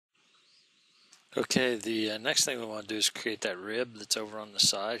Okay, the next thing we want to do is create that rib that's over on the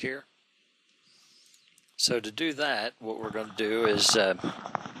side here. So to do that, what we're going to do is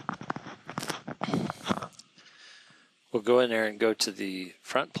we'll go in there and go to the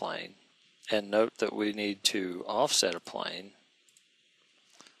front plane and note that we need to offset a plane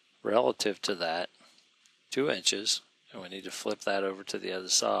relative to that 2 inches, and we need to flip that over to the other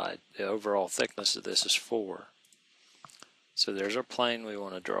side. The overall thickness of this is 4. So there's our plane we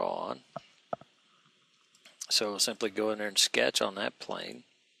want to draw on. So we'll simply go in there and sketch on that plane.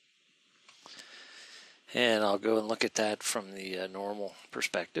 And I'll go and look at that from the normal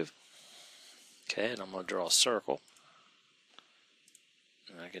perspective. Okay, and I'm going to draw a circle.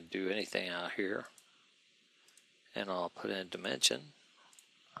 And I can do anything out here. And I'll put in dimension.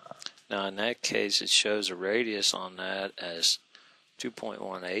 Now in that case, it shows a radius on that as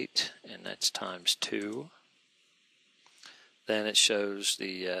 2.18, and that's times 2. Then it shows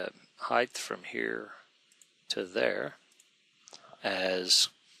the height from here to there as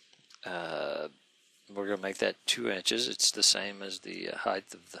we're going to make that 2 inches. It's the same as the height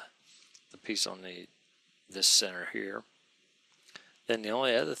of the piece on this center here. Then the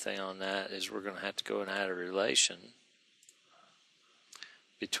only other thing on that is we're going to have to go and add a relation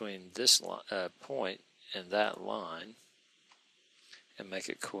between this point and that line and make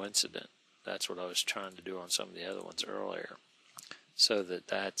it coincident. That's what I was trying to do on some of the other ones earlier, so that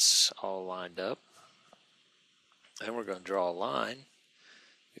that's all lined up. Then we're going to draw a line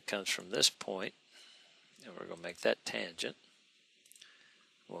that comes from this point, and we're going to make that tangent.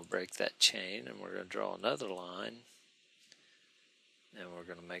 We'll break that chain, and we're going to draw another line, and we're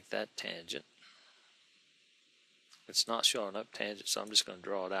going to make that tangent. It's not showing up tangent, so I'm just going to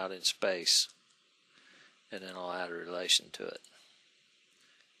draw it out in space, and then I'll add a relation to it.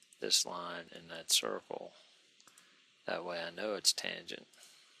 This line and that circle. That way I know it's tangent.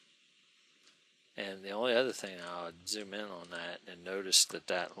 And the only other thing, I would zoom in on that and notice that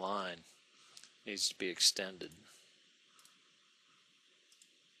that line needs to be extended.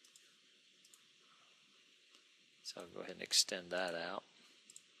 So I'll go ahead and extend that out.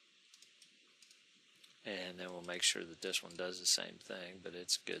 And then we'll make sure that this one does the same thing, but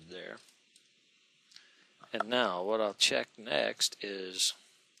it's good there. And now what I'll check next is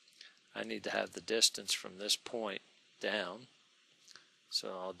I need to have the distance from this point down.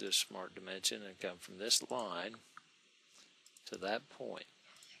 So I'll do a smart dimension and come from this line to that point.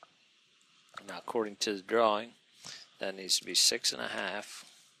 Now according to the drawing, that needs to be 6.5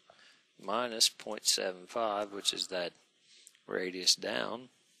 minus 0.75, which is that radius down,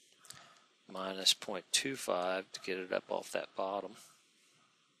 minus 0.25 to get it up off that bottom.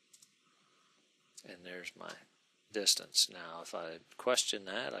 And there's my distance. Now if I question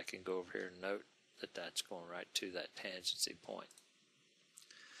that, I can go over here and note that that's going right to that tangency point.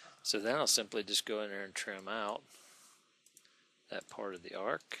 So then I'll simply just go in there and trim out that part of the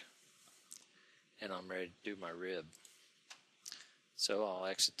arc, and I'm ready to do my rib. So I'll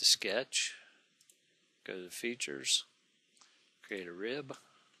exit the sketch, go to the features, create a rib,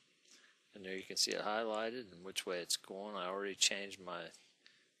 and there you can see it highlighted and which way it's going. I already changed my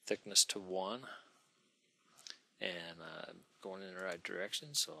thickness to 1, and going in the right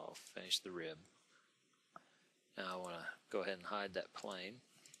direction, so I'll finish the rib. Now I want to go ahead and hide that plane.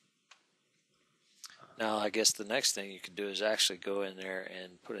 Now I guess the next thing you can do is actually go in there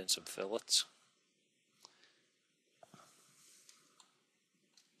and put in some fillets.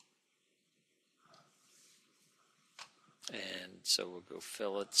 And so we'll go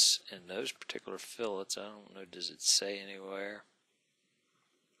fillets, and those particular fillets, I don't know, does it say anywhere?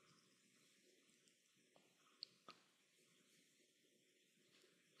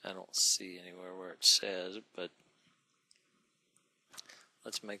 I don't see anywhere where it says, but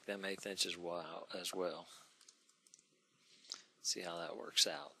let's make them 1/8 inches wide as well. See how that works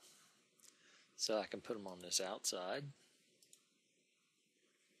out. So I can put them on this outside.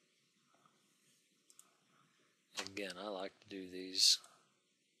 Again, I like to do these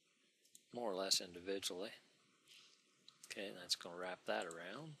more or less individually. Okay, and that's going to wrap that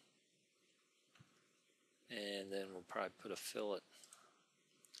around. And then we'll probably put a fillet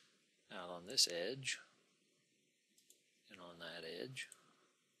out on this edge and on that edge.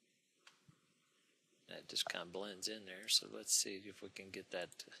 That just kind of blends in there, so let's see if we can get that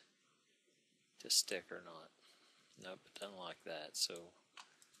to stick or not. Nope, it doesn't like that, so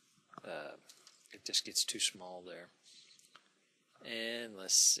it just gets too small there. And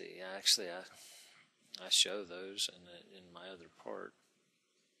let's see, actually I show those in my other part.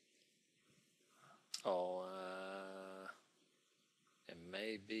 Oh, and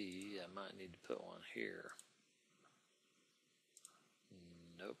maybe I might need to put one here.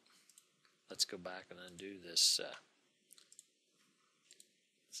 Nope. let's go back and undo this.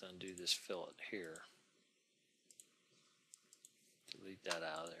 Let's undo this fillet here. Delete that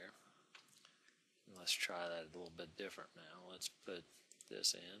out of there. And let's try that a little bit different now. Let's put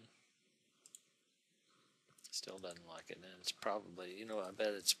this in. Still doesn't like it, and it's probably, you know, I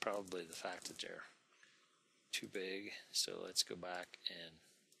bet it's probably the fact that they're too big. So let's go back and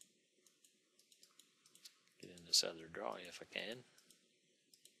get in this other drawing if I can.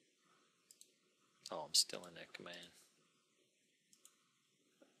 Oh, I'm still in that command.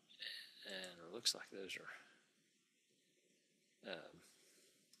 And it looks like those are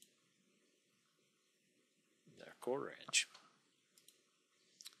they're 1/4 inch.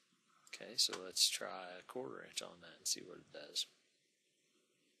 Okay, so let's try a 1/4 inch on that and see what it does.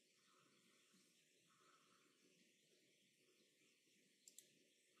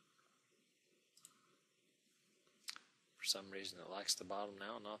 For some reason it likes the bottom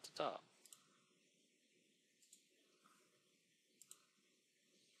now, not the top.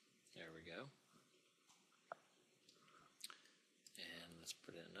 There we go. And let's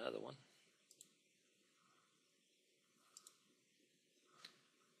put in another one.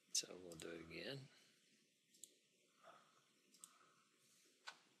 So we'll do it again.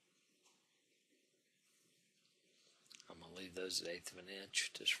 I'm going to leave those at 1/8 of an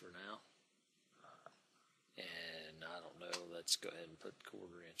inch just for now. And I don't know, let's go ahead and put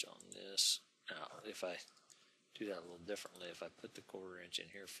 1/4 inch on this. Now, if I do that a little differently, if I put the 1/4 inch in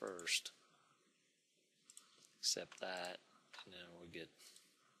here first, accept that, and then we get,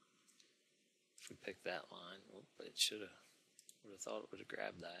 if we pick that line, it should have, would have thought it would have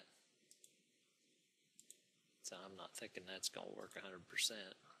grabbed that. So I'm not thinking that's going to work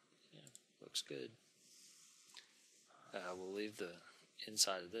 100%. Yeah, looks good. We'll leave the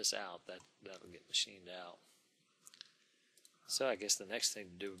inside of this out. That'll get machined out. So I guess the next thing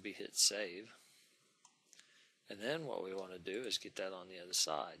to do would be hit save. And then what we want to do is get that on the other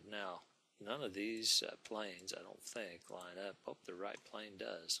side. Now, none of these planes, I don't think, line up. Oh, the right plane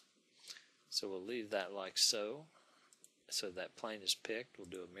does. So we'll leave that like so. So that plane is picked. We'll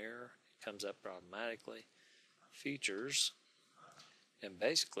do a mirror. It comes up automatically. Features. And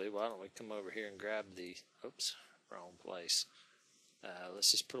basically, why don't we come over here and grab the, oops, wrong place.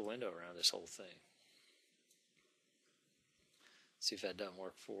 Let's just put a window around this whole thing. See if that doesn't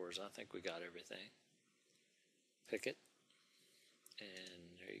work for us. I think we got everything. Pick it,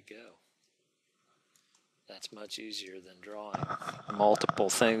 and there you go. That's much easier than drawing multiple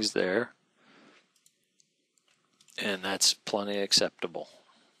things there, and that's plenty acceptable.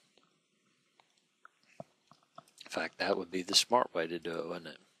 In fact, that would be the smart way to do it, wouldn't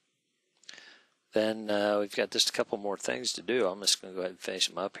it? Then we've got just a couple more things to do. I'm just going to go ahead and finish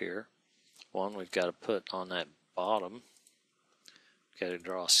them up here. One, we've got to put on that bottom. We've got to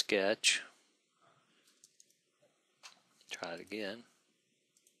draw a sketch. Try it again.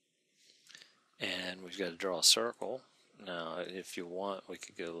 And we've got to draw a circle. Now, if you want, we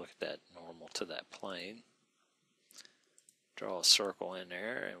could go look at that normal to that plane. Draw a circle in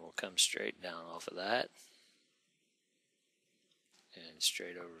there, and we'll come straight down off of that. And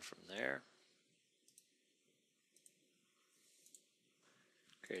straight over from there.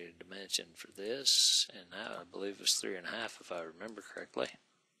 Create a dimension for this, and that I believe was 3.5 if I remember correctly.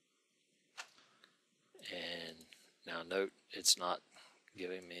 And now note, it's not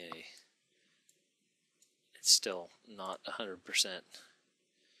giving me any, it's still not 100%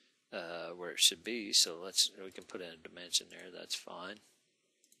 where it should be, so we can put in a dimension there, that's fine.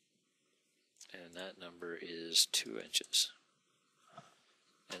 And that number is 2 inches.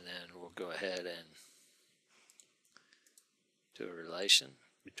 And then we'll go ahead and do a relation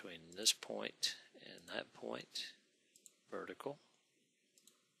between this point and that point, vertical.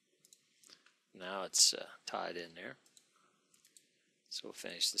 Now it's tied in there. So we'll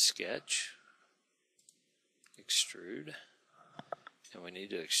finish the sketch, extrude, and we need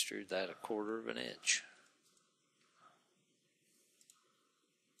to extrude that 1/4 of an inch.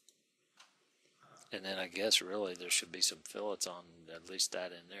 And then I guess really there should be some fillets on at least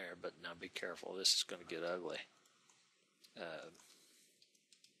that in there, but now be careful, this is going to get ugly.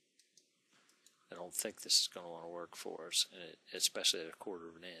 I don't think this is going to want to work for us, and especially at 1/4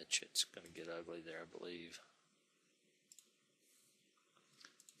 of an inch. It's going to get ugly there, I believe.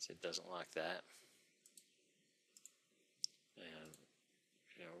 So it doesn't like that. And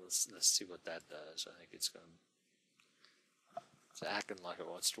you know, let's see what that does. I think it's acting like it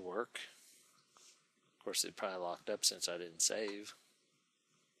wants to work. Of course, it probably locked up since I didn't save.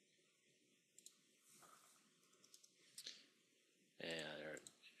 And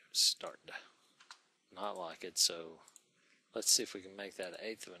it's starting to not like it, so let's see if we can make that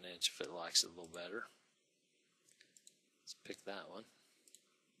 1/8 of an inch if it likes it a little better. Let's pick that one.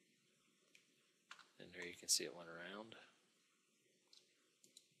 And there you can see it went around.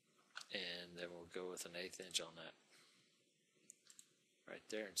 And then we'll go with an 1/8 inch on that right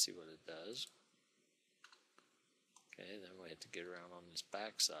there and see what it does. Okay, then we have to get around on this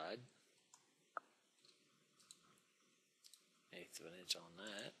back side. 1/8 of an inch on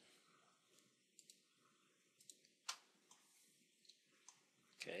that.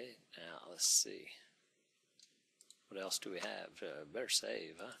 Okay, now let's see. What else do we have? Better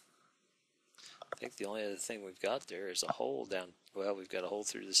save, huh? I think the only other thing we've got there is a hole down. Well, we've got a hole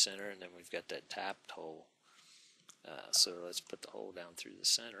through the center, and then we've got that tapped hole. So let's put the hole down through the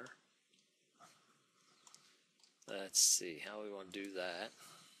center. Let's see how we want to do that.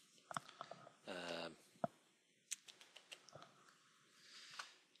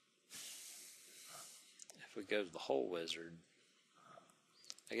 If we go to the hole wizard,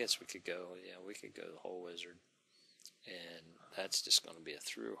 I guess we could go, yeah, we could go to the hole wizard, and that's just going to be a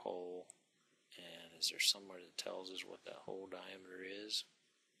through hole. And is there somewhere that tells us what that hole diameter is?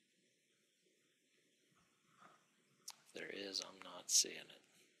 If there is, I'm not seeing it.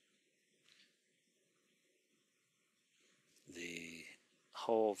 The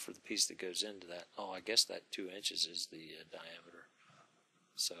hole for the piece that goes into that, oh, I guess that 2 inches is the diameter.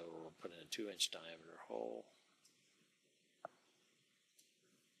 So we'll put in a 2-inch diameter hole.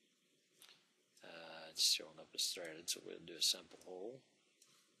 It's showing up as threaded, so we'll do a simple hole.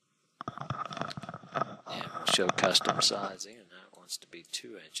 And we'll show custom sizing, and that wants to be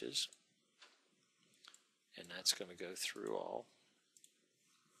 2 inches. And that's going to go through all.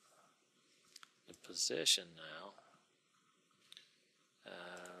 The position now,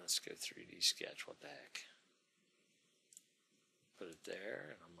 let's go 3D sketch, what the heck. Put it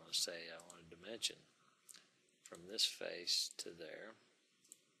there, and I'm going to say I want a dimension from this face to there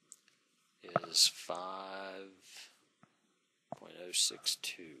is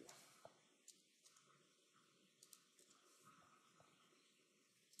 5.062.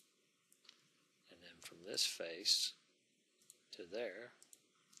 And then from this face to there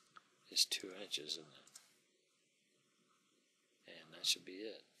is 2 inches, isn't it? And that should be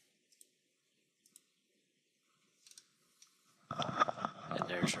it. And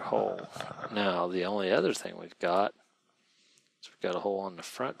there's your hole. Now the only other thing we've got is we've got a hole on the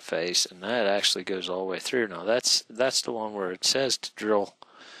front face, and that actually goes all the way through. Now that's the one where it says to drill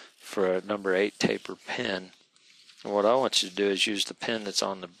for a number 8 taper pin. And what I want you to do is use the pin that's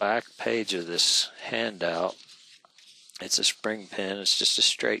on the back page of this handout. It's a spring pin. It's just a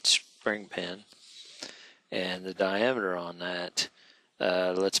straight spring pin. And the diameter on that,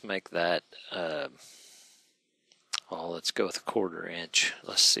 let's make that, well, let's go with a 1/4 inch.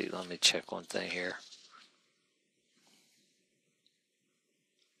 Let's see, let me check one thing here.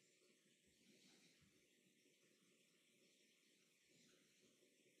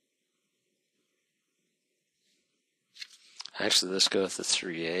 Actually, let's go with the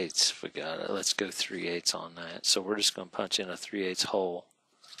 3/8 if we got it. Let's go 3/8 on that. So we're just going to punch in a 3/8 hole.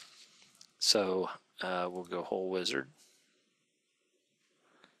 So we'll go hole wizard.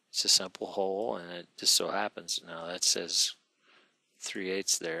 It's a simple hole, and it just so happens now that says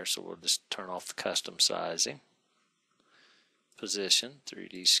 3/8 there, so we'll just turn off the custom sizing. Position,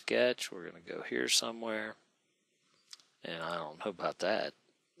 3D sketch, we're going to go here somewhere, and I don't know about that.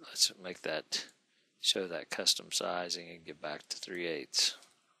 Let's make that, show that custom sizing and get back to 3/8.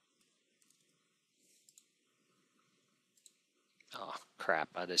 Oh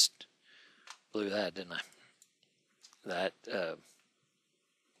crap, I just blew that, didn't I? That,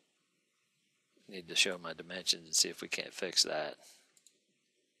 need to show my dimensions and see if we can't fix that.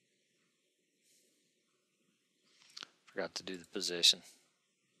 Forgot to do the position.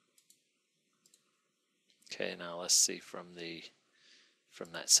 Okay, now let's see from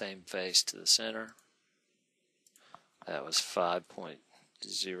that same face to the center. That was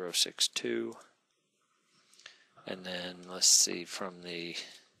 5.062. And then let's see from the,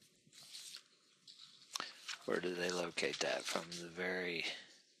 where do they locate that? From the very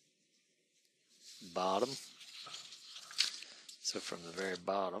bottom. So from the very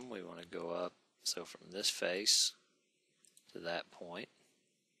bottom we want to go up. So from this face to that point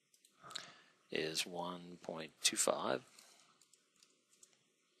is 1.25.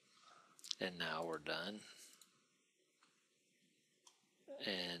 And now we're done.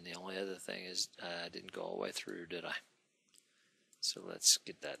 And the only other thing is I didn't go all the way through, did I? So let's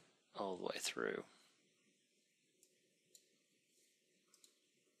get that all the way through.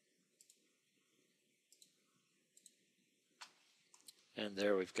 And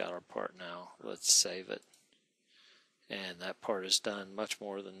there we've got our part now. Let's save it and that part is done much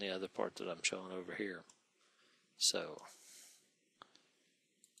more than the other part that I'm showing over here. So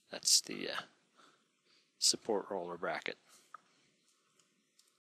that's the support roller bracket.